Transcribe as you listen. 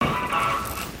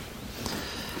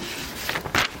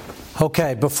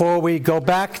Okay, before we go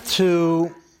back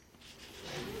to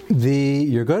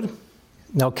you're good?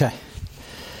 Okay.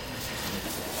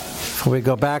 Before we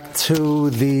go back to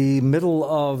the middle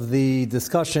of the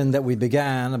discussion that we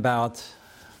began about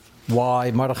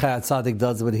why Mordechai Tzaddik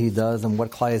does what he does and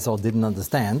what Klal Yisrael didn't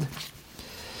understand,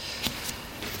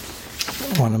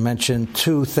 I want to mention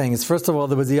two things. First of all,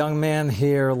 there was a young man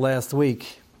here last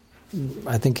week.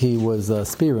 I think he was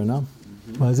Spira, no?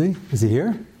 Mm-hmm. Was he? Is he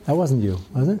here? That wasn't you,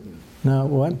 was it? No,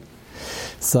 what?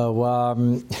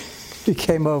 So he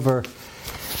came over.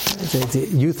 The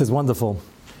youth is wonderful.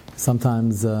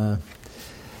 Sometimes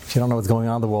if you don't know what's going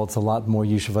on in the world, it's a lot more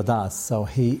Yeshiva Das. So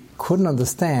he couldn't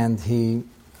understand.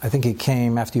 I think he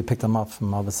came after you picked him up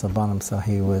from Abbas Abanim. So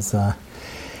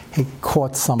he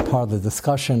caught some part of the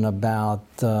discussion about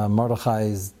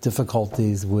Mordechai's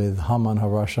difficulties with Haman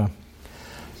HaRasha.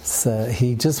 So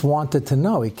he just wanted to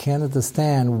know. He can't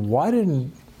understand, why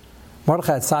didn't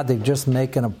Mordechai Tzaddik just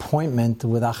make an appointment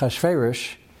with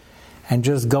Achashverosh and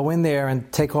just go in there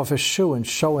and take off his shoe and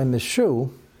show him his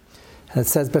shoe? And it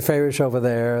says Beferish over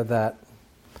there that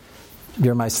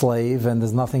you're my slave and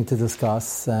there's nothing to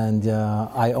discuss and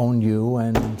I own you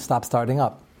and stop starting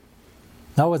up.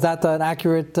 Now, was that an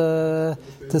accurate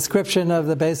description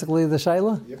of basically the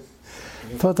Shaila? Yep.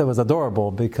 I thought that was adorable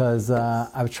because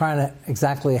I was trying to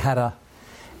exactly how to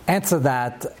answer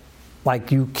that.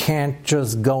 Like, you can't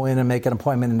just go in and make an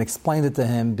appointment and explain it to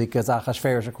him, because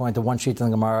Achashverosh, according to one sheet in the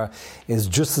Gemara, is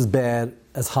just as bad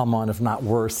as Haman, if not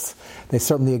worse. They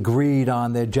certainly agreed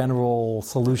on their general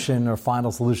solution or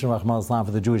final solution, Rahman Islam,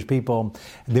 for the Jewish people.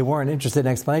 They weren't interested in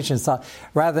explanations. So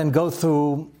rather than go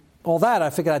through all that,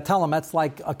 I figured I'd tell him that's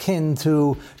like akin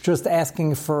to just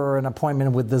asking for an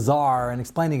appointment with the Tsar and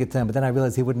explaining it to him. But then I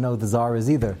realized he wouldn't know who the Tsar is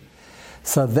either.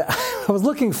 So I was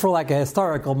looking for like a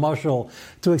historical mashal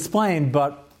to explain,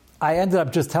 but I ended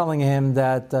up just telling him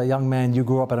that, young man, you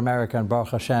grew up in America, and Baruch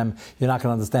Hashem, you're not going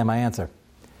to understand my answer.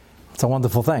 It's a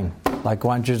wonderful thing. Like,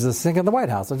 why don't you just think in the White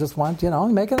House? I just want,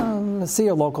 see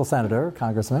a local senator,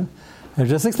 congressman, and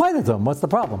just explain it to him. What's the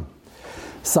problem?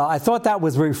 So I thought that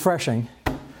was refreshing.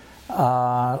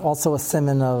 Also a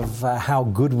siman of how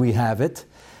good we have it.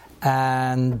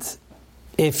 And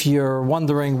if you're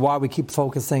wondering why we keep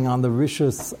focusing on the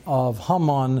rishus of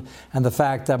Haman and the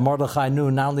fact that Mordechai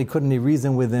knew not only couldn't he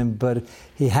reason with him, but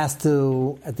he has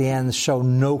to, at the end, show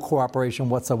no cooperation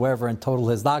whatsoever and total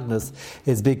hisdagnus,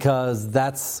 is because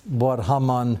that's what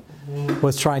Haman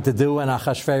was trying to do, and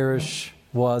Achashverosh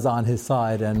was on his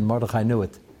side, and Mordechai knew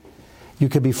it. You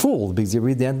could be fooled because you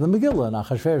read the end of the Megillah, and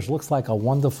Achashverosh looks like a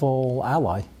wonderful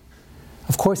ally.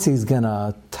 Of course he's going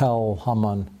to tell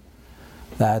Haman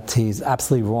that he's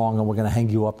absolutely wrong and we're going to hang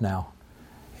you up now.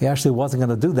 He actually wasn't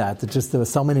going to do that. There was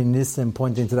so many nisim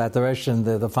pointing to that direction.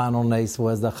 The final nace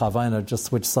was the Chavayna just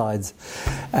switched sides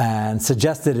and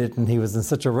suggested it, and he was in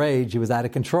such a rage, he was out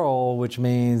of control, which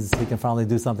means he can finally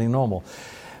do something normal.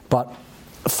 But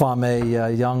from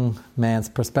a young man's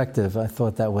perspective, I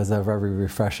thought that was a very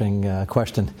refreshing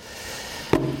question.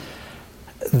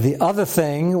 The other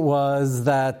thing was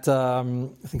that I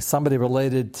think somebody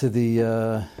related to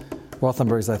the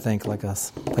Rothenbergs, I think, like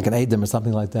an Adam or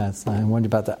something like that. So I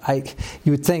wondered about that.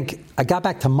 You would think, I got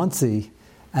back to Muncie,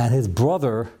 and his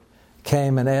brother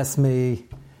came and asked me,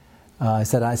 I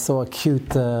said, I saw a cute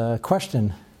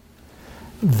question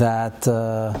that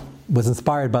was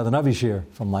inspired by the Navi Shir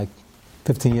from like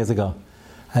 15 years ago.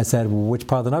 I said, well, which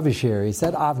part of the Navi Shir? He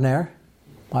said, Avner.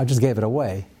 I just gave it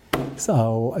away.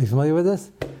 So, are you familiar with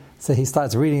this? So he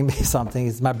starts reading me something.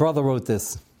 He says, my brother wrote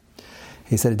this.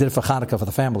 He said he did it for Chanukah for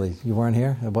the family. You weren't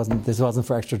here. This wasn't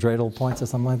for extra dreidel points or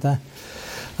something like that.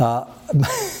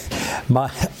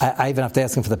 I even have to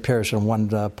ask him for the parish on one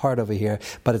part over here,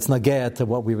 but it's nagea to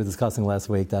what we were discussing last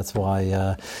week. That's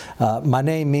why my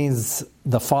name means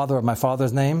the father of my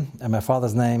father's name, and my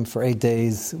father's name for 8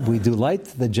 days we do light,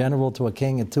 the general to a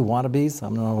king and two wannabes. I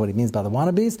don't know what he means by the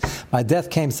wannabes. My death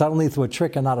came suddenly through a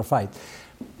trick and not a fight.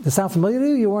 Does it sound familiar to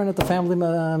you? You weren't at the family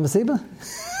Masiba?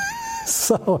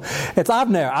 So it's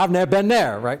Avner ben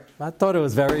Ner, right? I thought it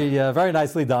was very, very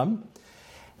nicely done.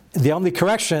 The only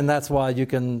correction, that's why you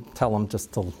can tell him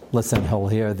just to listen, he'll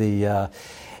hear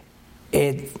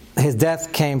his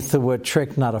death came through a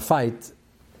trick, not a fight.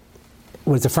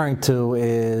 What it's referring to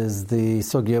is the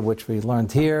sugya which we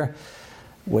learned here,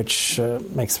 which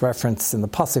makes reference in the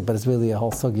pasuk, but it's really a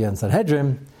whole sugya in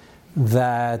Sanhedrin,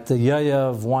 that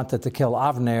Yoav wanted to kill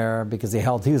Avner because he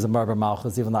was a Marber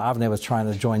Malchus, even though Avner was trying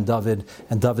to join David,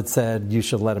 and David said, you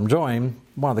should let him join.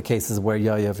 One of the cases where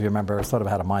Yoav, if you remember, sort of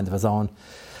had a mind of his own.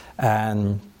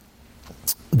 And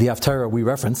the Haftarah we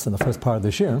referenced in the first part of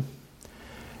this year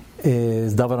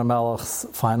is David HaMelech's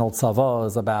final tzava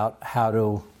is about how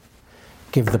to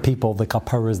give the people the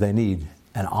kaparas they need.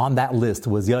 And on that list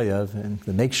was Yoav, and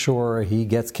to make sure he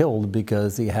gets killed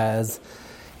because he has,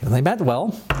 they meant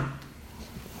well,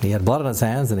 he had blood on his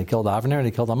hands, and he killed Avner and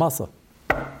he killed Amasa.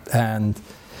 And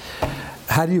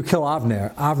how do you kill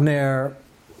Avner? Avner,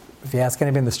 if you ask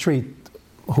anybody in the street,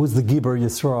 who's the Gibor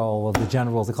Yisrael of the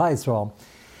generals of Klal Yisrael?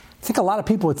 I think a lot of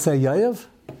people would say Yoav.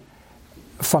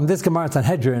 From this Gemara in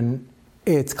Sanhedrin,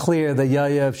 it's clear that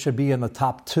Yoav should be in the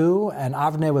top two, and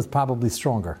Avner was probably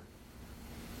stronger.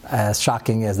 As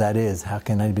shocking as that is, how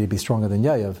can anybody be stronger than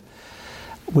Yoav?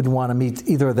 Wouldn't want to meet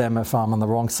either of them if I'm on the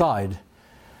wrong side.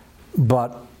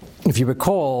 But if you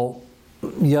recall,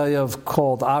 Yoav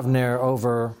called Avner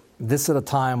over. This at a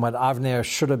time when Avner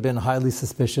should have been highly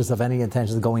suspicious of any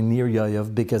intentions of going near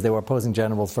Yoav because they were opposing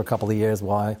generals for a couple of years.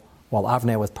 Why? While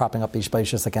Avner was propping up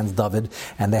Ishbaishas against David,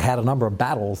 and they had a number of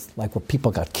battles, like where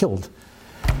people got killed.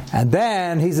 And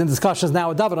then he's in discussions now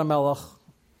with David HaMelech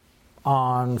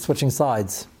on switching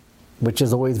sides, which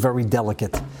is always very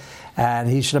delicate. And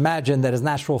he should imagine that his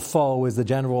natural foe is the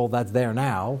general that's there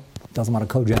now, doesn't want a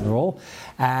co-general,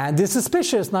 and is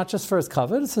suspicious, not just for his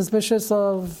covet, suspicious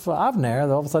of Avner,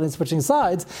 that all of a sudden he's switching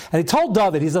sides. And he told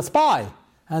David he's a spy.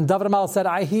 And David HaMelech said,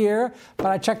 I hear, but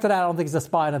I checked it out, I don't think he's a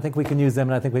spy, and I think we can use him,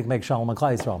 and I think we can make Shalom and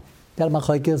Klal Yisrael.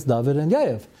 David and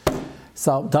Yoav.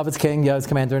 So David's king, Yoav's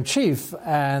commander-in-chief,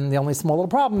 and the only small little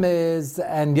problem is,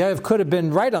 and Yoav could have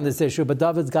been right on this issue, but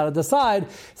David's got to decide.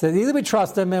 So either we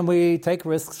trust him and we take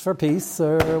risks for peace,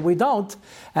 or we don't.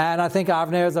 And I think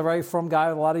Avner is a very firm guy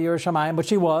with a lot of Yerushalayim, which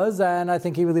he was, and I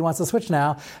think he really wants to switch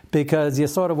now, because you're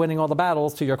sort of winning all the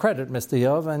battles to your credit, Mr.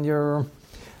 Yoav, and you're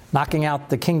knocking out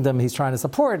the kingdom he's trying to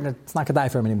support, and it's not going to die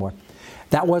for him anymore.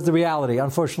 That was the reality.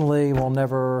 Unfortunately, we'll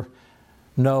never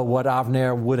know what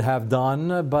Avner would have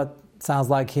done, but sounds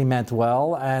like he meant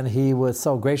well, and he was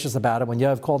so gracious about it. When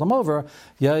Yoav called him over,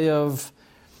 Yoav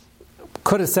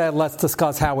could have said, let's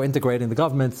discuss how we're integrating the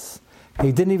governments.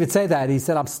 He didn't even say that. He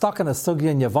said, I'm stuck in a sugya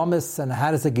in Yavamis, and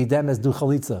how does a gidemes do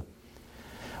chalitza?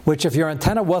 Which, if your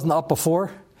antenna wasn't up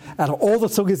before, out of all the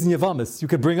sugyas in Yavamis you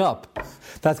could bring up,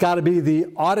 that's got to be the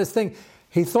oddest thing.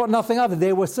 He thought nothing of it.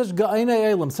 They were such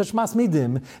ga'inei elam, such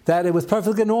masmidim, that it was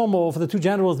perfectly normal for the two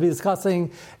generals to be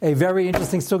discussing a very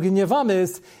interesting sugi in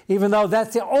Yavamis, even though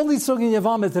that's the only sugi in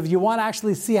Yavamis. If you want to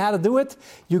actually see how to do it,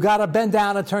 you got to bend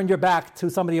down and turn your back to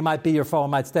somebody who might be your foe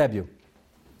and might stab you.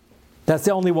 That's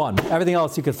the only one. Everything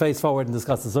else you could face forward and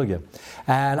discuss the sugya.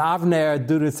 And Avner,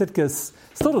 due to Tzidkus,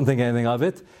 still didn't think anything of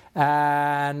it.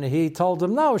 And he told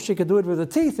him, no, she could do it with her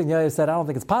teeth. And Yoav said, I don't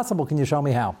think it's possible. Can you show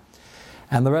me how?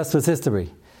 And the rest was history.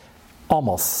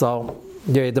 Almost. So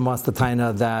Yoav wants to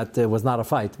taina that it was not a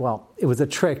fight. Well, it was a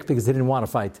trick because he didn't want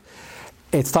to fight.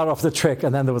 It started off the trick,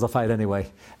 and then there was a fight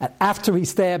anyway. And after he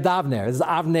stabbed Avner, this is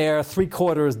Avner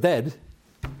 3/4 dead,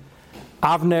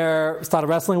 Avner started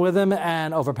wrestling with him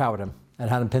and overpowered him and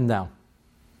had him pinned down.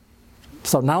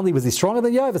 So not only was he stronger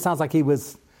than Yoav, it sounds like he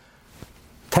was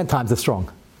 10 times as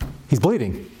strong. He's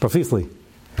bleeding profusely.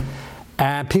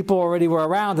 And people already were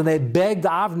around, and they begged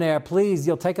Avner, please,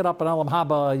 you'll take it up in Elam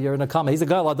Haba, you're in a coma. He's a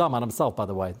Gal Adam on himself, by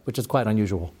the way, which is quite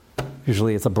unusual.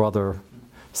 Usually it's a brother,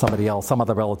 somebody else, some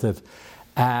other relative.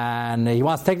 And he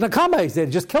wants to take Nakama. He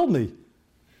said, just killed me.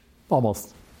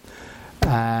 Almost.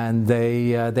 And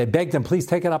they begged him, please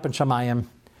take it up in Shamayim,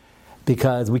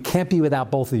 because we can't be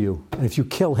without both of you. And if you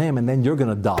kill him and then you're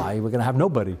going to die, we're going to have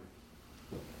nobody.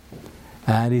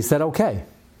 And he said, okay.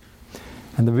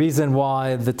 And the reason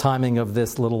why the timing of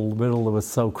this little riddle was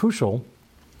so crucial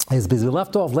is because we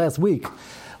left off last week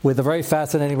with a very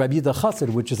fascinating Rabbi Yehuda Chassid,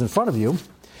 which is in front of you.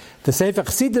 The Sefer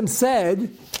Chassidim said,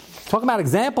 talking about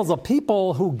examples of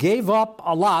people who gave up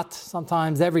a lot,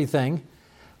 sometimes everything,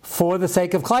 for the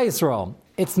sake of Klal Yisrael.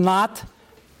 It's not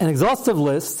an exhaustive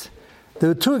list.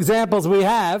 The two examples we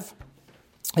have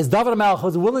is David HaMelech,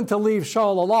 who's willing to leave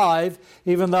Shaul alive,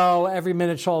 even though every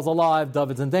minute Shaul's alive,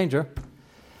 David's in danger.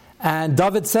 And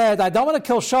David said, I don't want to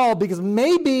kill Shaul because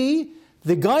maybe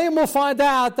the Goyim will find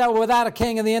out that we're without a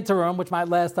king in the interim, which might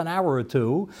last an hour or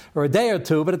two, or a day or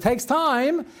two, but it takes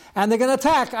time, and they're going to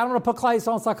attack. I don't want to put Klal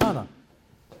Yisrael on Sakana.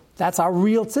 That's our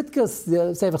real tzidkus.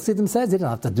 The Sefer Chassidim says he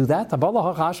didn't have to do that. He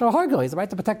has the right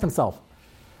to protect himself.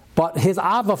 But his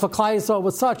ava for Klal Yisrael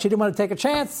was such, he didn't want to take a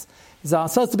chance. He said, I'm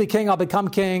supposed to be king, I'll become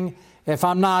king. If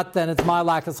I'm not, then it's my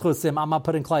lack of chusim. I'm not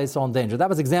putting Klal Yisrael in danger. That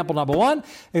was example number one.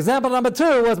 Example number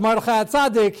two was Mordechai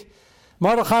Tzaddik.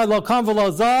 Mordechai lo kam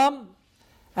v'lo zam.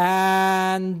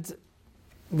 And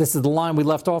this is the line we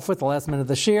left off with, the last minute of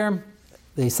the shir.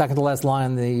 The second to last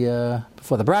line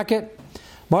before the bracket.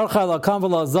 Mordechai lo kam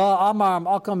v'lo zam. Amar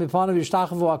akam mipanav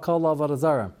yishtachavu akol avodah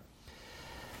zarah.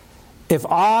 if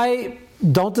I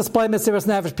don't display Mesiras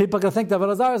Nefesh, people are going to think that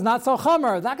Avodah Zarah is not so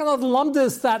Chomer. They're not going to lump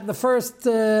this that the first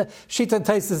Shita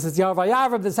Taisis is Yarva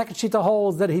Yarv, the second Shita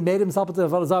holds that he made himself into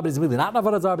Avodah Zarah, but he's really not an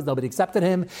Avodah Zarah, because nobody accepted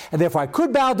him, and therefore I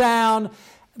could bow down.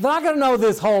 They're not going to know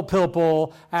this whole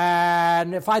pilpul,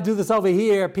 and if I do this over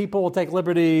here, people will take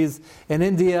liberties in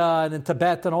India and in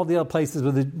Tibet and all the other places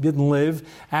where they didn't live,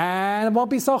 and it won't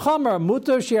be so Chomer.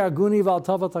 Mutar Shi'arguni Val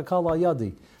Tova Takala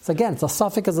Yadi. So again, it's a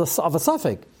suffix of a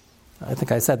suffix. I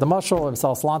think I said the mashal, and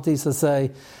Sal Slanti used to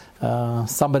say,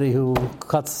 somebody who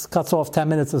cuts off 10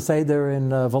 minutes of Seder in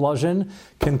Volozhin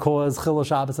can cause Chilul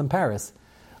Shabbos in Paris.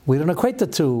 We don't equate the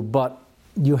two, but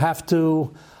you have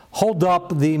to hold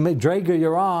up the Drager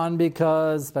you're on,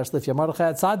 because, especially if you're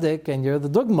Mordechai Tzaddik and you're the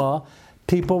Dugma,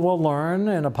 people will learn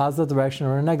in a positive direction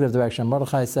or a negative direction.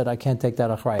 Mordechai said, I can't take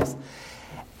that achrayis.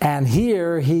 And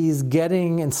here he's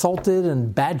getting insulted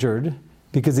and badgered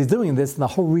because he's doing this, and the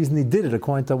whole reason he did it,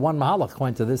 according to one Mahalach,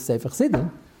 according to this Sefer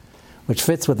Chassidim, which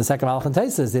fits with the second Mahalach and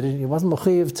Taisus, he wasn't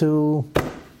mechiv to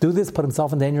do this, put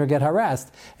himself in danger, or get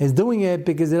harassed. He's doing it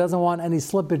because he doesn't want any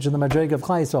slippage in the Madrig of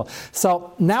Klal Yisrael.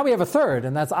 So now we have a third,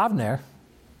 and that's Avner.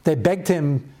 They begged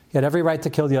him, he had every right to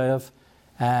kill Yoav,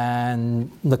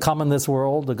 and the come in this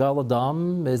world, the Gal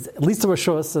Adam, is at least a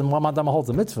Rishus, and one Adam holds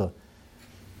a mitzvah.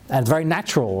 And it's very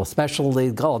natural,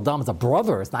 especially Gal Adam is a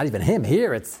brother, it's not even him.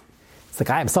 Here it's the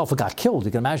guy himself who got killed.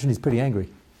 You can imagine he's pretty angry.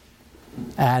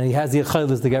 And he has the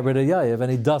achelis to get rid of Yayev,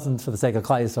 and he doesn't for the sake of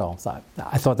Klal Yisrael. So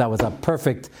I thought that was a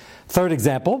perfect third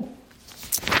example.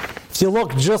 If you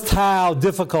look just how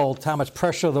difficult, how much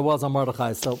pressure there was on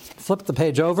Mordechai. So flip the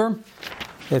page over.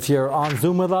 If you're on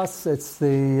Zoom with us, it's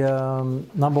the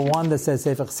number one that says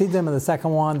Sefer Chassidim, and the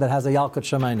second one that has a Yalkut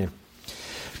Shemainu.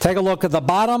 Take a look at the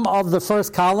bottom of the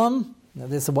first column. Now,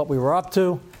 this is what we were up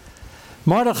to.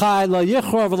 Mordechai lo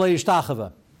yichor v'lo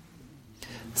yishtachava.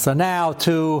 So now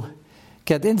to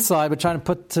get inside, we're trying to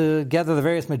put together the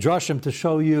various midrashim to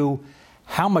show you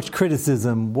how much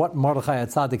criticism, what Mordechai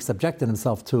Tzaddik subjected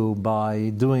himself to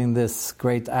by doing this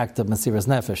great act of Mesiras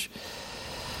Nefesh.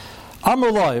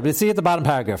 Amar loy, we see at the bottom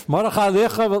paragraph. Mordechai lo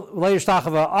yichor v'lo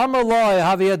yishtachava. Amar loy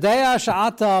havi yadea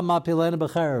she'ata mapilenu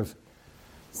b'cherev.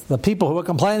 The people who were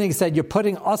complaining said, you're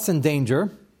putting us in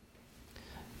danger.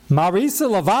 Marisa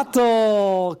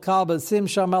Lavato Kalbasim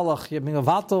Shamelach,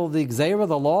 Lavato, the Gzeira,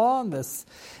 the law, this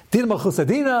Dinah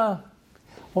Chusadina,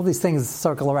 all these things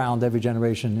circle around every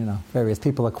generation. Various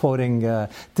people are quoting Dinah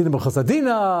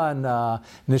Chusadina and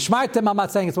Nishmaitim. I'm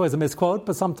not saying it's always a misquote,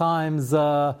 but sometimes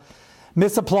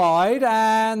misapplied,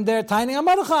 and they're tiny on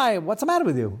Mordechai. What's the matter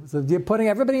with you? So you're putting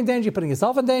everybody in danger, you're putting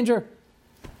yourself in danger.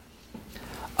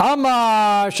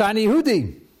 Amar Shani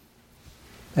Yehudi.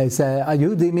 They say a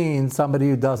Yehudi means somebody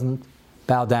who doesn't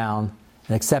bow down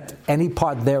and accept any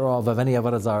part thereof of any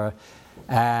Avodah Zarah.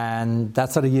 And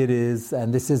that's what a Yid is.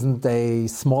 And this isn't a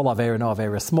small Avera, no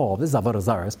Avera small. This is Avodah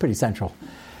Zarah. It's pretty central.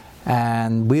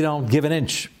 And we don't give an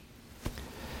inch.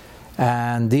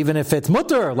 And even if it's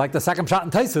mutter, like the second shot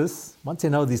in Taisus, once you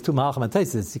know these two Malachim and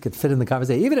Taisus, you could fit in the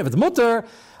conversation. Even if it's mutter,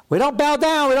 we don't bow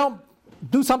down. We don't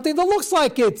do something that looks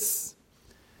like it's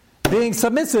being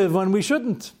submissive when we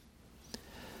shouldn't.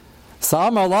 So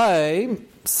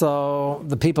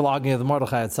the people arguing with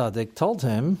Mordechai Tzaddik told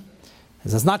him, he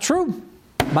says, it's not true.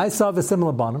 Myself is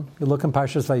similar banim. You look in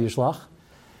Parshas Vayishlach,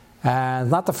 and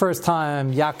it's not the first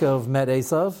time Yaakov met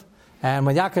Esav. And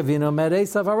when Yaakov met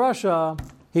Esav Arasha,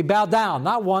 he bowed down,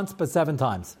 not once, but 7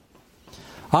 times.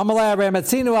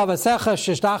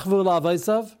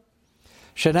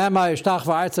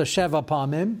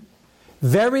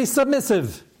 Very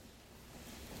submissive.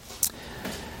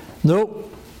 No.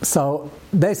 So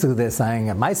basically they're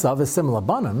saying, myself is similar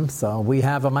banim, so we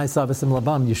have a myself is similar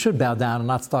banim, you should bow down and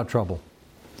not start trouble.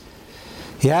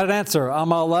 He had an answer.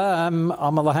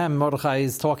 Amalahem, Mordechai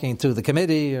is talking to the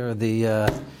committee, or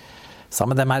some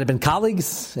of them might have been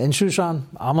colleagues in Shushan.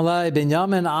 Amalai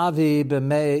Binyamin Avi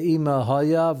b'mei ima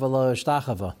haya v'lo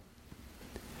ishtachava.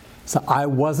 So I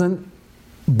wasn't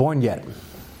born yet.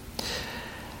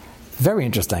 Very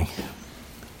interesting.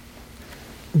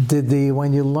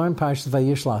 When you learn Parshas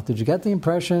Vayishlach, did you get the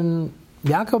impression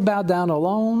Yaakov bowed down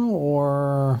alone,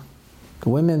 or the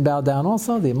women bowed down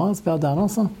also, the imams bowed down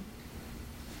also?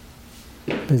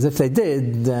 Because if they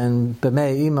did, then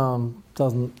B'mei Imam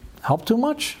doesn't help too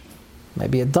much.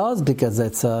 Maybe it does, because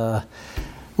it's Ubi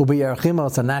Yerachimo,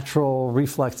 it's a natural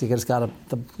reflex. You just got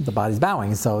the body's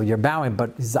bowing, so you're bowing.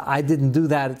 But I didn't do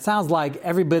that. It sounds like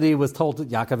everybody was told to,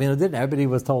 Yaakov didn't. Everybody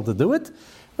was told to do it,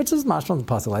 which is mashal the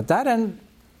pasuk like that. And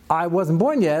I wasn't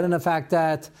born yet, and the fact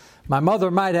that my mother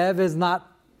might have is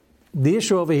not the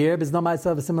issue over here, because no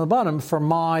myself a similar bottom for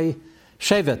my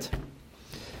shevet.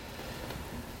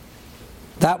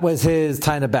 That was his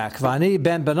taina back. Vani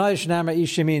ben benoi shnamar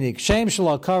ishiminik. Shem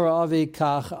shelo kara avi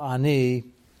kach ani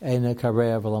eina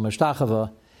kareya v'lo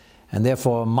mishtachava. And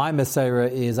therefore, my Messiah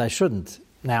is I shouldn't.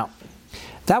 Now,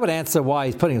 that would answer why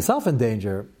he's putting himself in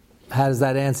danger. How does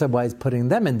that answer why he's putting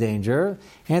them in danger?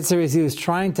 Answer is he was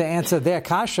trying to answer their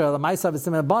kasha, the Ma'asav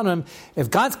V'Siman Abanim. If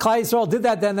God's Klal Yisrael did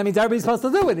that, then that means everybody's supposed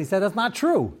to do it. He said that's not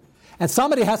true. And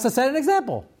somebody has to set an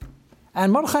example.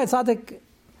 And Mordechai Tzaddik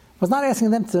was not asking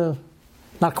them to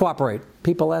not cooperate.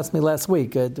 People asked me last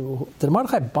week, did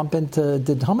Haman bump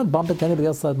into anybody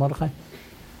else besides Mordechai?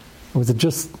 Or was it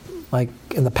just like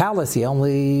in the palace, he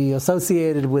only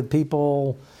associated with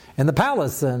people in the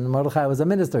palace, and Mordechai was a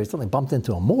minister. He certainly bumped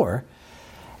into him more.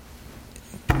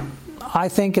 I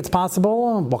think it's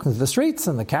possible. I'm walking through the streets,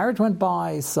 and the carriage went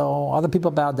by, so other people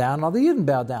bowed down, and other didn't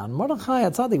bow down. Mordechai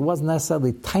Tzaddik wasn't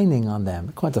necessarily tining on them.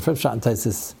 According to the first shot in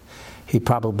Taisis, he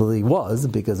probably was,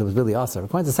 because it was really awesome.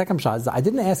 According to the second shot, I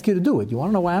didn't ask you to do it. You want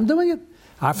to know why I'm doing it?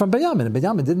 I'm from Binyamin, and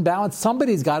Binyamin didn't bow, and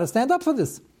somebody's got to stand up for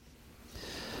this.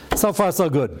 So far, so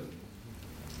good.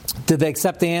 Did they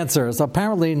accept the answer? So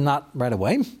apparently not right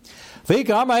away.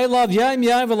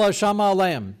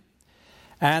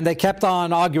 And they kept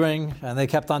on arguing, and they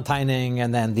kept on tining,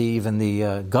 and then even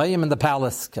the goyim in the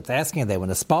palace kept asking, they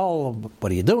want to spal,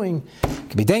 what are you doing? It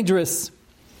could be dangerous.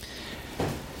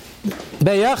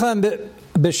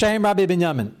 B'shem Rabbi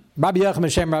Binyamin. Rabbi Yochanan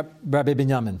b'shem Rabbi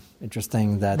Binyamin.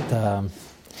 Interesting that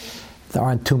there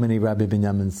aren't too many Rabbi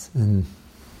Binyamins in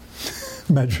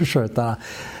Medrash.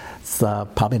 It's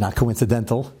probably not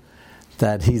coincidental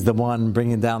that he's the one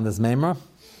bringing down this memra.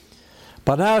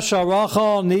 But now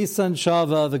Sharachal, Nisan,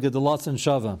 Shava, the Gedolotz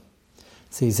Shava.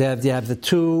 So you have the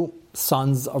two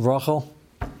sons of Rachel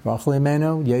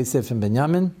Imenu, Yosef and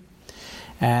Binyamin,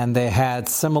 and they had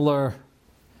similar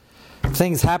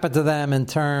things happen to them in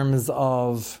terms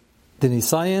of the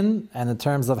Nisayan and in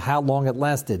terms of how long it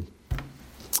lasted.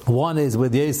 One is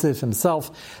with Yosef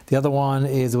himself, the other one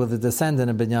is with a descendant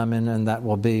of Binyamin, and that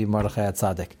will be Mordechai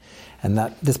Tzaddik. And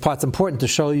that this part's important to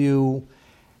show you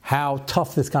how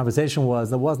tough this conversation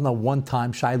was. There wasn't a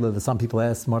one-time shaila that some people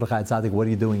asked Mordechai Tzaddik, what are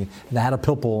you doing? And they had a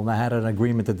pilpul, and they had an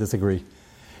agreement to disagree.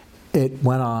 It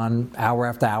went on hour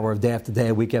after hour, day after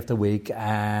day, week after week,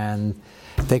 and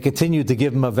they continued to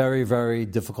give him a very, very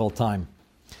difficult time.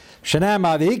 So just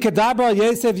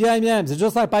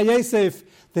like by Yosef,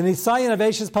 the Nisayan of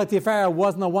Eishes Potiphar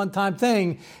wasn't a one-time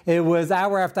thing. It was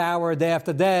hour after hour, day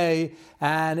after day,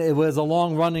 and it was a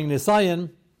long-running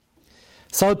Nisayan.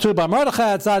 So too by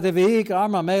Mordechai Tzaddik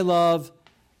Arma Melov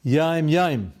Yom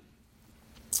Yom.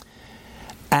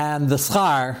 And the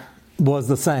schar was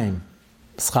the same.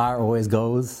 Schar always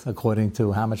goes according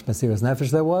to how much Mesiras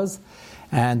Nefesh there was.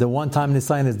 And the one-time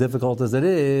Nisayan, as difficult as it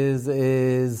is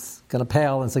going to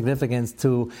pale in significance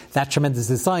to that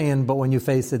tremendous Nisayan, but when you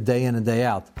face it day in and day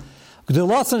out.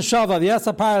 G'dulos and Shava,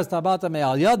 V'yasa Paras Tabata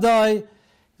Me'al Yadai,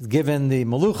 is given the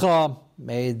Melucha,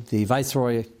 made the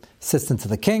viceroy assistant to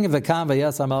the king, V'kam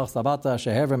V'yasa Melch Tabata,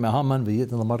 Shehever Mehaman,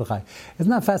 V'yitin L'Mordechai.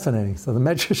 Isn't that fascinating? So the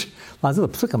Medrash,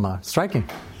 striking.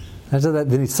 And so that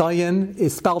the Nisayan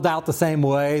is spelled out the same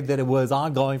way, that it was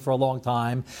ongoing for a long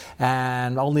time,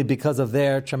 and only because of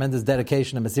their tremendous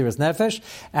dedication to Mesiras Nefesh,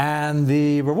 and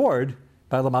the reward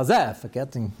by Lamazeh,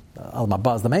 forgetting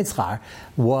Al-Mabaz, the main schar,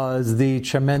 was the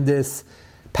tremendous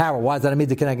power. Why is that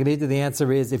Amida Keneged? The answer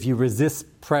is if you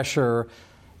resist pressure,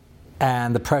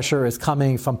 and the pressure is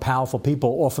coming from powerful people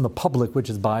or from the public, which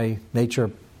is by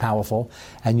nature powerful,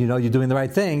 and you know you're doing the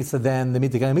right thing, so then the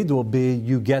Amida Keneged will be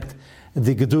you get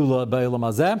the Gedula Ba'olam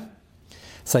Hazeh.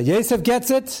 So Yosef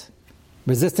gets it,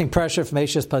 resisting pressure from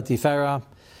Eishes Potiphar.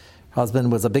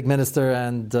 Husband was a big minister,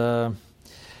 and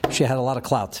she had a lot of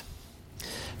clout.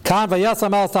 Kan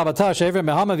vayasam al tabata shever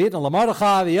mehama v'yitn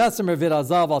l'Mordechai v'yasam revid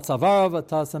azav al tzavarav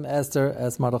v'tasam Esther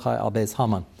es Mordechai al beis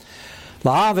Haman.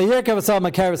 La'av v'yirkev v'sal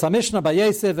makaris ha-mishnah by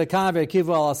Yosef v'kan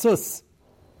v'yirkivu al asus.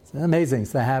 It's amazing.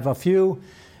 So they have a few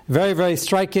very, very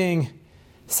striking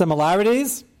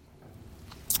similarities.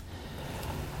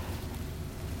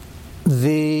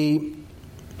 The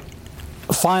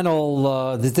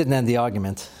final, this didn't end the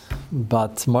argument,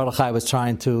 but Mordechai was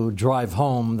trying to drive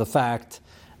home the fact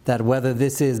that whether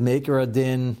this is Meker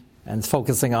Adin, and it's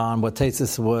focusing on what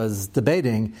Tesis was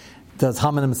debating, does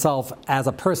Haman himself as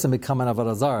a person become an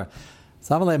Avodah Zarah?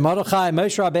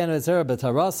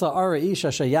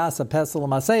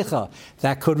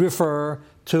 That could refer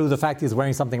to the fact he's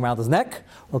wearing something around his neck,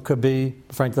 or could be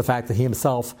referring to the fact that he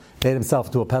himself made himself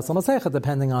into a pesel masecha,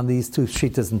 depending on these two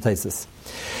shitas and tesis.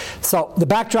 So the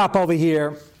backdrop over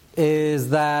here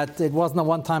is that it wasn't a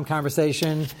one-time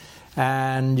conversation,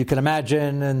 And you can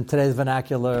imagine in today's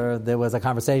vernacular, there was a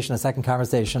conversation, a second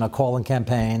conversation, a call-in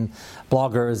campaign,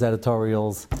 bloggers,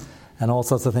 editorials, and all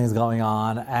sorts of things going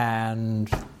on. And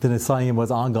the Nisayim was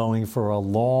ongoing for a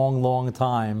long, long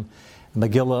time.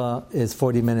 Megillah is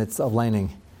 40 minutes of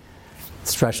laning,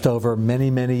 stretched over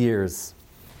many, many years.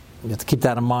 You have to keep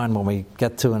that in mind when we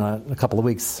get to in a couple of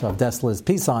weeks of Dessler's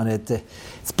piece on it.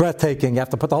 It's breathtaking. You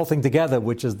have to put the whole thing together,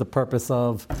 which is the purpose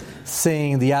of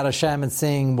seeing the Yad Hashem and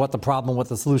seeing what the problem, what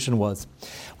the solution was.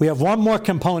 We have one more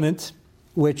component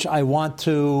which I want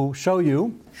to show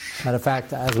you. Matter of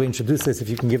fact, as we introduce this, if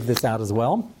you can give this out as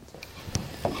well.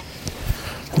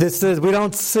 This is, we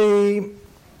don't see,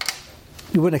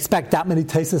 you wouldn't expect that many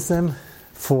Teisasim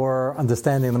for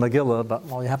understanding the Megillah, but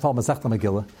well, you have to hold Masechta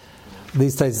Megillah.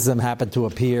 These Teisasim happen to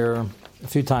appear a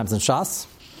few times in Shas,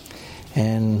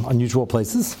 in unusual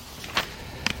places.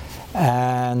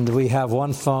 And we have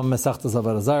one from Masechta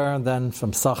Avodah Zarah, and then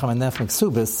from Sachem, and then from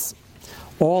Ksubis,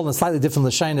 all in slightly different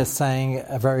Lashonos, saying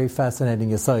a very fascinating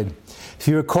Yesod. If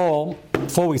you recall,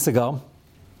 4 weeks ago,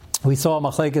 we saw a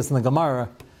Machlekes in the Gemara.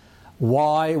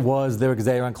 Why was there a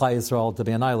Gzeira on Klal Yisrael to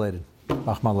be annihilated?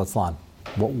 Rahman Litzlan.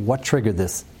 What triggered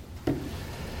this?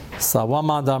 So one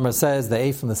Mandamar says they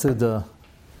ate from the Suda.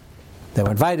 They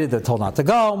were invited, they were told not to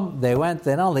go. They went,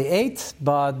 they not only ate,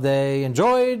 but they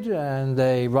enjoyed, and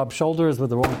they rubbed shoulders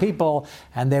with the wrong people,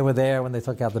 and they were there when they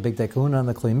took out the Big Day Kahuna and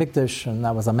the Kli Mikdash, and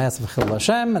that was a massive Chil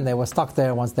Hashem, and they were stuck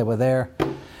there once they were there.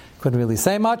 Couldn't really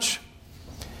say much.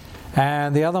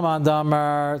 And the other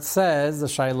Mandamar says, the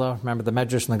Shaila, remember the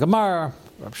Medrash in the Gemara,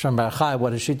 Rav Shem Bar Chai,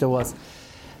 what his Shita was.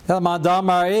 The other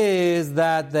Mandamar is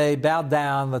that they bowed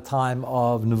down the time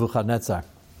of Nebuchadnezzar.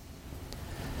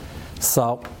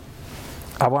 So,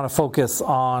 I want to focus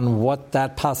on what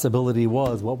that possibility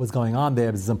was, what was going on there.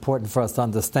 It's important for us to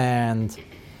understand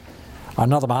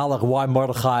another Mahalach, why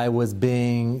Mordechai was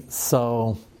being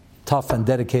so tough and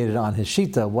dedicated on his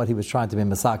Shita, what he was trying to be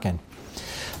Masakin.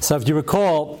 So if you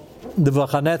recall,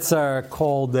 Nebuchadnezzar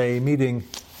called a meeting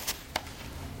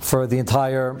for the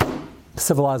entire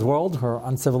civilized world, or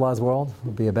uncivilized world,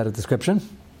 would be a better description.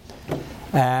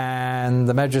 And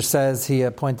the Medrash says he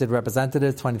appointed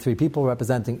representatives, 23 people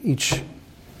representing each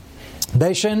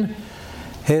nation.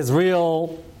 His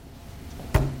real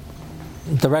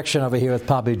direction over here is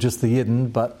probably just the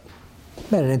Yidden, but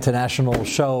made an international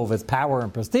show of his power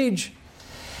and prestige.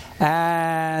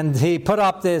 And he put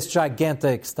up this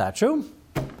gigantic statue,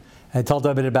 and he told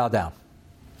everybody to bow down.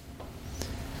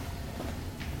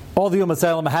 All the Ummah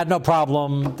Salem had no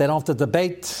problem. They don't have to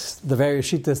debate the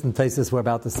various Shittas and Teisus we're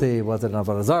about to see. Was it an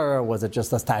Avodah Zarah? Was it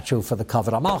just a statue for the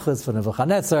Kavod HaMalchus, for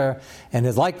Nebuchadnezzar, and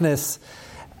his likeness?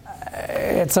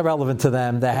 It's irrelevant to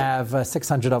them. They have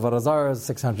 600 Avodah Zarahs,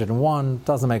 601.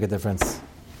 Doesn't make a difference.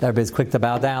 Everybody's quick to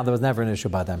bow down. There was never an issue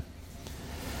by them.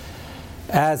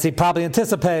 As he probably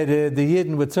anticipated, the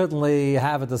Yidden would certainly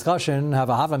have a discussion, have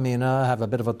a Havamina, have a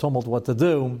bit of a tumult what to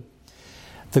do.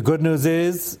 The good news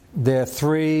is there are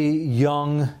 3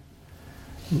 young,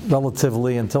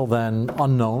 relatively until then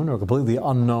unknown or completely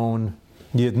unknown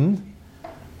Yidden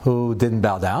who didn't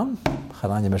bow down.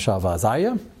 Hananiah, Mishael,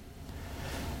 Azariah.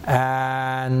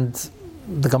 And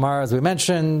the Gemara, as we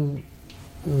mentioned,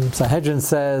 Sanhedrin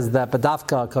says that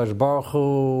Badavka Akash Baruch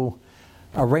Hu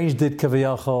arranged it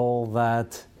kaviyachol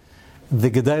that the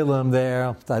Gedalim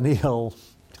there, Daniel,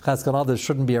 Chesed and others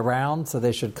shouldn't be around, so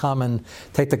they should come and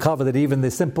take the cover that even the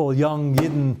simple young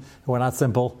Yidden, who are not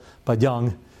simple, but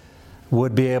young,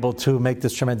 would be able to make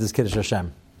this tremendous Kiddush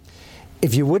Hashem.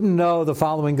 If you wouldn't know the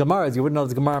following Gemaras, you wouldn't know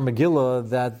the Gemara Megillah,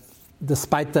 that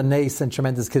despite the nace and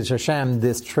tremendous Kiddush Hashem,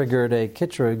 this triggered a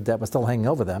kitrug that was still hanging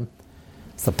over them.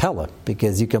 It's the Pella,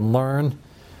 because you can learn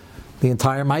the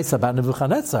entire Maisa about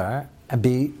Nebuchadnezzar and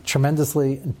be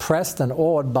tremendously impressed and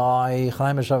awed by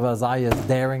Chaim Meshav Azariah's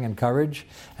daring and courage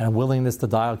and willingness to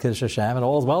die al Kiddush Hashem, and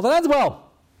all is well that ends well.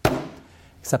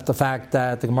 Except the fact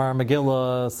that the Gemara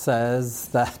Megillah says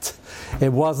that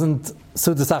it wasn't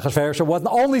Sudas Achashverosh, it wasn't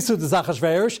only Sudas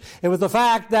Achashverosh, it was the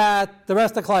fact that the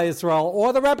rest of Klal Yisrael,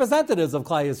 or the representatives of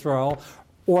Klal Yisrael,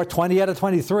 or 20 out of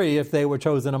 23, if they were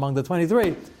chosen among the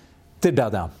 23, did bow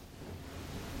down.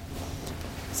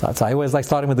 So I always like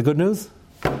starting with the good news.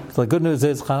 So the good news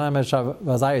is Chaim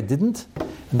Azariah didn't,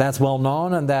 and that's well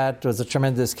known, and that was a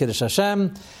tremendous Kiddush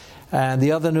Hashem. And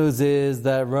the other news is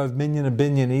that Rav Minyan and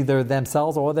Binyan, either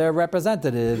themselves or their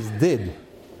representatives, did.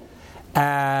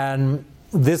 And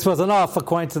this was enough,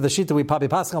 according to the Shita we probably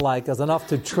passing like, as enough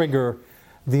to trigger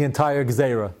the entire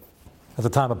Gzeira at the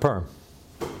time of Purim.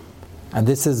 And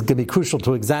this is going to be crucial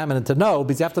to examine and to know,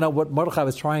 because you have to know what Mordechai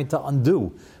was trying to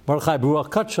undo. Mordechai Baruch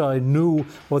Kachai knew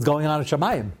what was going on in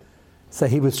Shemayim. So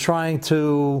he was trying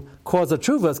to cause a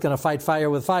tshuva. It's going to fight fire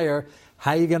with fire.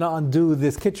 How are you going to undo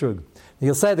this kitrug?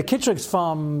 You'll say the kitrug's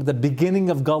from the beginning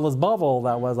of Galus Bavel.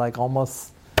 That was like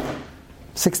almost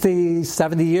 60,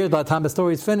 70 years by the time the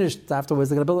story is finished. Afterwards,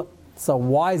 they're going to build it. So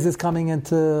why is this coming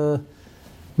into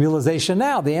realization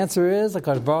now? The answer is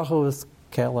Akash Baruch Hu is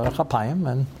Ke'el Chapayim,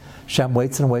 and Shem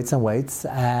waits and waits and waits,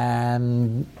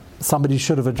 and somebody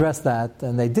should have addressed that,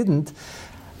 and they didn't.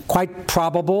 Quite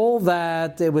probable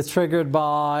that it was triggered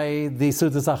by the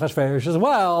Sudas Achashverosh as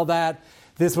well, that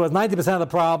this was 90% of the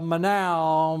problem, and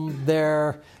now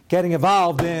they're getting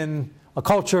involved in a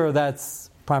culture that's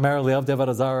primarily of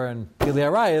Avodah Zarah and Gilui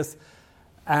Arayos,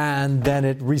 and then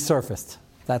it resurfaced.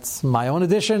 That's my own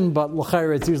addition, but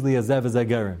l'chayr it's usually a zev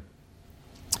zegerim.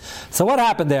 So what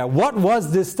happened there? What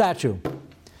was this statue?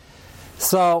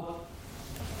 So,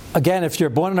 again, if you're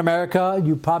born in America,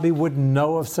 you probably wouldn't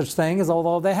know of such things,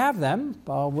 although they have them.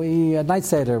 We at Night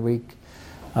Seder,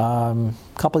 a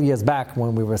couple of years back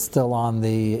when we were still on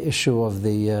the issue of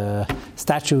the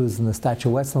statues and the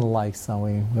statuettes and the like, so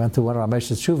we went to one of our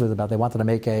Mesh's Shuvas about they wanted to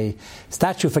make a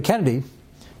statue for Kennedy.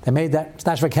 They made that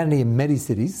statue for Kennedy in many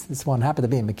cities. This one happened to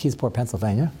be in McKeesport,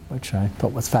 Pennsylvania, which I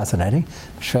thought was fascinating.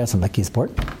 Shreya from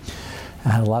McKeesport. I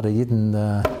had a lot of Yidden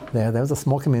there. There was a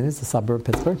small community, it's a suburb of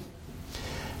Pittsburgh.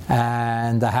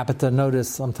 And I happened to notice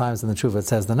sometimes in the Tshuva it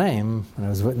says the name, and it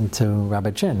was written to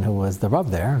Rabbi Chin, who was the Rav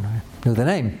there, and I knew the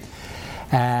name.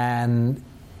 And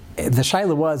the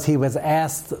shaila was, he was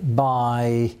asked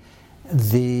by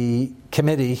the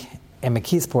committee in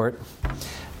McKeesport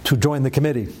to join the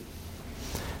committee.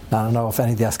 Now, I don't know if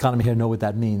any of the Askanim here know what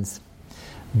that means,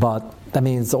 but that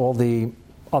means all the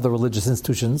other religious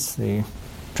institutions, the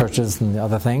churches and the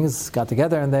other things, got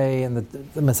together and they, and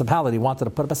the municipality wanted to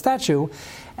put up a statue,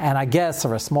 and I guess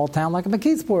for a small town like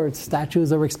McKeesport,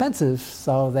 statues are expensive,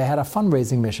 so they had a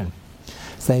fundraising mission.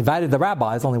 So they invited the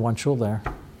rabbis, only one shul there,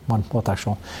 one Orthodox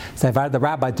shul. So they invited the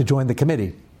rabbi to join the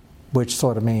committee, which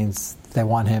sort of means they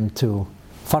want him to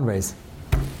fundraise.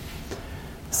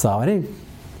 So he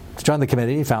joined the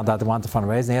committee, he found out they wanted to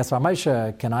fundraise, and he asked Rav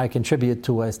Moshe, can I contribute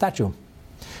to a statue?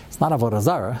 It's not Avodah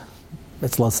Zarah,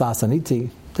 it's Lo Sasaniti,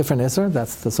 different Isser,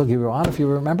 that's the sugi we were on, if you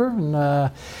remember.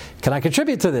 And, can I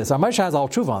contribute to this? Rav Moshe has all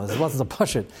tshuva on this, it wasn't a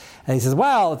push it. And he says,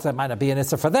 well, it might not be an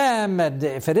Isser for them, and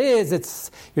if it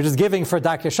is, you're just giving for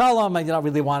Darkei Shalom, and you don't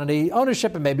really want any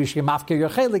ownership, and maybe you should mafkir your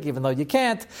chelik, even though you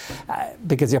can't,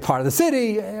 because you're part of the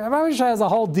city. Rav Moshe has a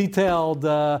whole detailed,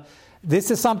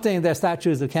 this is something, their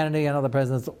statues of Kennedy and other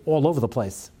presidents all over the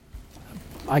place.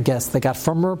 I guess they got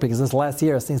firmer because this last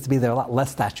year it seems to be there are a lot less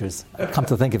statues, come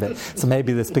to think of it. So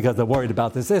maybe it's because they're worried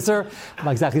about this Isser. I'm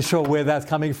not exactly sure where that's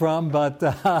coming from, but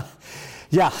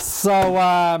yeah. So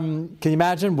can you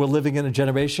imagine we're living in a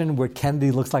generation where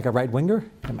Kennedy looks like a right-winger?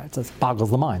 It just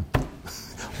boggles the mind.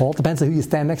 All depends on who you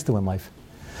stand next to in life.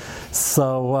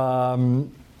 So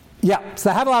yeah, so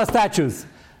they have a lot of statues.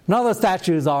 None of those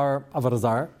statues are Avodah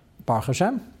Zarah, Baruch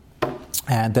Hashem.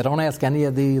 And they don't ask any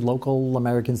of the local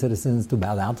American citizens to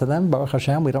bow down to them. Baruch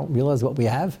Hashem, we don't realize what we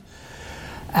have.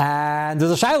 And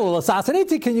there's a shayla,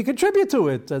 Sasaniti, can you contribute to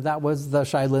it? That was the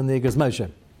shayla in the Igros Moshe.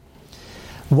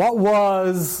 What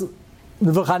was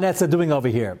Nebuchadnezzar doing over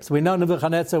here? So we know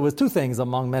Nebuchadnezzar was two things,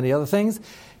 among many other things.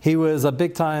 He was a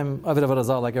big-time Avodah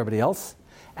Zarah like everybody else,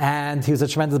 and he was a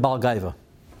tremendous Baal Gaiva,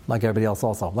 like everybody else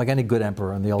also, like any good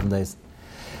emperor in the olden days.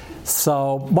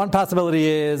 So one possibility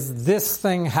is this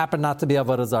thing happened not to be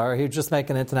Avodah Zarah. He would just make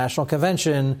an international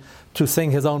convention to sing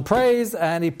his own praise,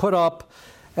 and he put up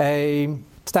a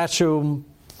statue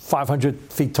 500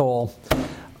 feet tall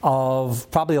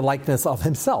of probably a likeness of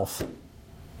himself.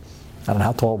 I don't know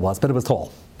how tall it was, but it was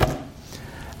tall.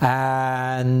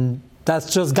 And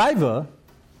that's just Gaiva,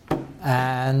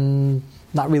 and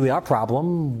not really our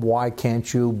problem. Why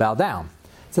can't you bow down?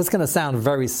 So it's going to sound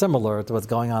very similar to what's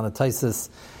going on at Taisus.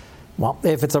 Well,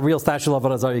 if it's a real statue of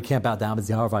Avodah Zarah, you can't bow down, it's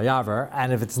Yahar Vayavar.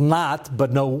 And if it's not,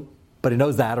 but he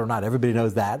knows that, or not everybody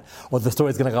knows that, or the story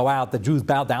is going to go out, the Jews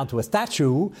bow down to a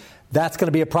statue, that's going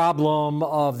to be a problem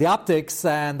of the optics,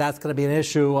 and that's going to be an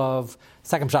issue of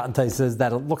second shot and Taisus,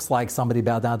 that it looks like somebody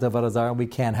bowed down to Avodah Zarah, and we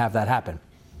can't have that happen.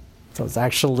 So it's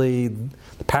actually,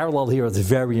 the parallel here is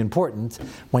very important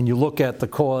when you look at the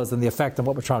cause and the effect and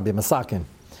what we're trying to be masakin.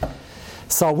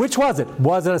 So which was it?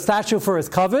 Was it a statue for his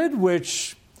kavod,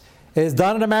 which is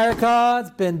done in America?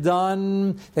 It's been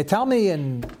done, they tell me,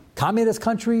 in communist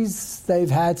countries, they've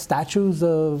had statues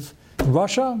of, in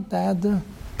Russia, they had the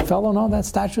fellow, no, that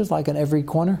statues like in every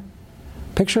corner.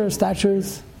 Picture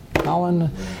statues, Colin.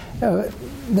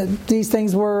 These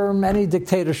things were many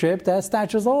dictatorship, they had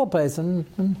statues all over the place, in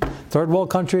third world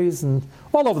countries and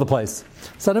all over the place.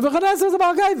 So Nebuchadnezzar is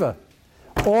about Gaiva.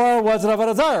 Or was it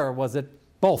Avodah Zarah? Was it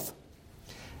both?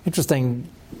 Interesting.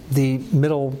 The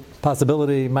middle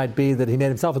possibility might be that he made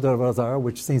himself into Avodah Zarah,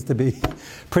 which seems to be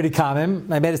pretty common.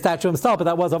 He made a statue himself, but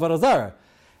that was Avodah Zarah.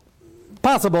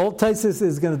 Possible. Taisus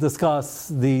is going to discuss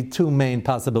the two main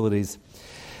possibilities.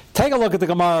 Take a look at the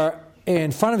Gemara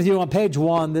in front of you on page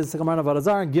 1. This is the Gemara of Avodah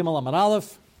Zarah, Gimel Amud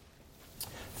Aleph.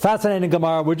 Fascinating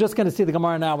Gemara. We're just going to see the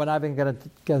Gemara now. We're not even going to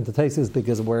get into Taisus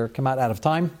because we're come out of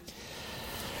time.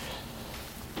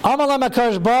 Amalem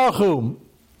HaKadosh Baruch Hu.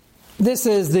 This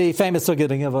is the famous sugya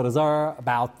of Avodah Zarah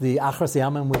about the Achras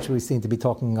Yamim, which we seem to be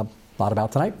talking a lot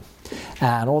about tonight.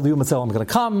 And all the Umm Tzelem are going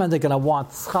to come, and they're going to want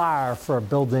schar for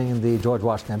building the George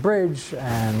Washington Bridge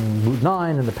and Route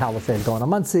 9 and the Palisade going to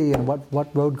Muncie, and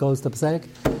what road goes to Passaic?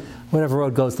 Whatever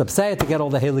road goes to Passaic to get all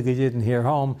the Heilige Yidden here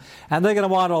home. And they're going to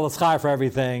want all the schar for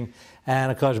everything.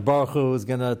 And HaKadosh Baruch Hu is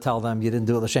going to tell them, you didn't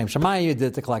do it l'shem shamayim, you did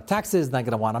it to collect taxes, and they're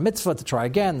going to want a mitzvah to try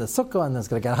again, the sukkah, and it's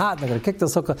going to get hot, and they're going to kick the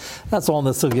sukkah. That's all in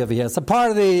the sugya over here. So part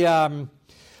of the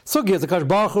sugya is HaKadosh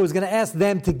Baruch Hu is going to ask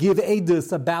them to give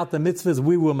edus about the mitzvahs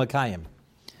we were makayim.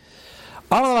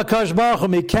 Amal HaKadosh Baruch Hu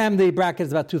mikem, the bracket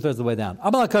is about 2/3 of the way down.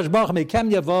 Amal HaKadosh Baruch Hu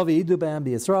mikem yavo v'iyidu b'am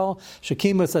b'Yisrael,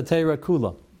 shekimu satera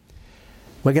kula.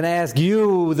 We're going to ask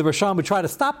you, the Rishon, we try to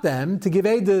stop them to give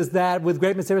edus that with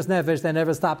great Mesiras Nefesh they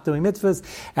never stopped doing mitzvahs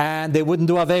and they wouldn't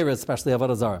do Averas, especially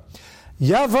Avodah Zarah.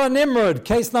 Yava Nimrod,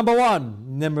 case number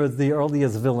 1. Nimrod, the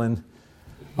earliest villain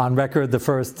on record, the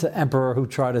first emperor who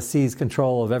tried to seize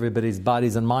control of everybody's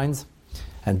bodies and minds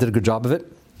and did a good job of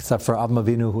it, except for Avram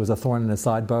Avinu, who was a thorn in his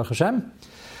side, Baruch Hashem.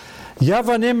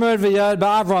 Yava Nimrod v'yad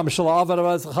ba'Avram shelo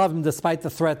avad chavim, despite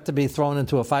the threat to be thrown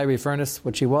into a fiery furnace,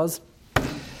 which he was.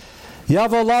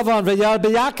 Yavo Lavan v'yad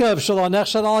b'Yaakov shelo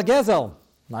nechshad al gezel.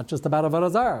 Not just about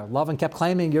Avodah Zarah. Lavan kept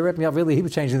claiming, you're ripping me off. Really, he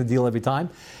was changing the deal every time.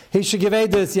 He should give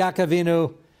edus. Yaakov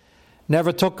Avinu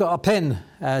never took a pin,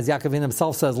 as Yaakov Avinu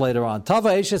himself says later on. Tava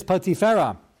eshes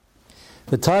Potifera.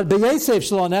 V'tad b'Yosef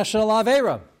shelo nechshad al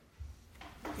avera.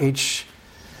 Each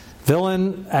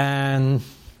villain and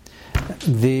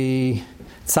the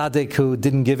tzaddik who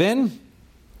didn't give in.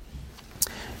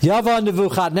 Yava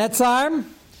Nebuchadnezzar.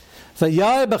 Okay, good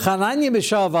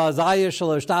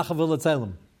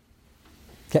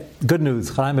news.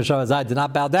 Chanukah B'Shava did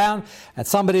not bow down, and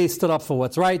somebody stood up for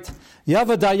what's right.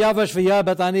 Because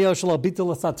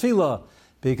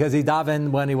he davened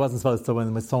when he wasn't supposed to, when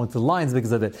he was thrown to the lions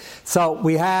because of it. So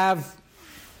we have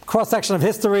cross-section of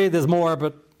history. There's more,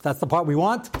 but that's the part we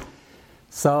want.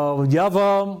 So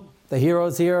Yavam, the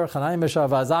heroes here, Chanukah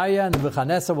B'Shava Azariah and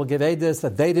Nebuchadnezzar will give edus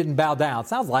that they didn't bow down.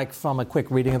 Sounds like from a quick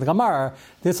reading of the Gemara,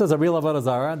 this was a real Avodah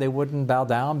Zarah. They wouldn't bow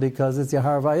down because it's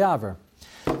Yahar Vayaver.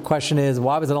 Question is,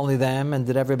 why was it only them, and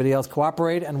did everybody else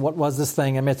cooperate? And what was this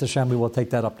thing? And Mitzvah Hashem, we will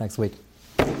take that up next week.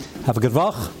 Have a good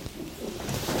vach.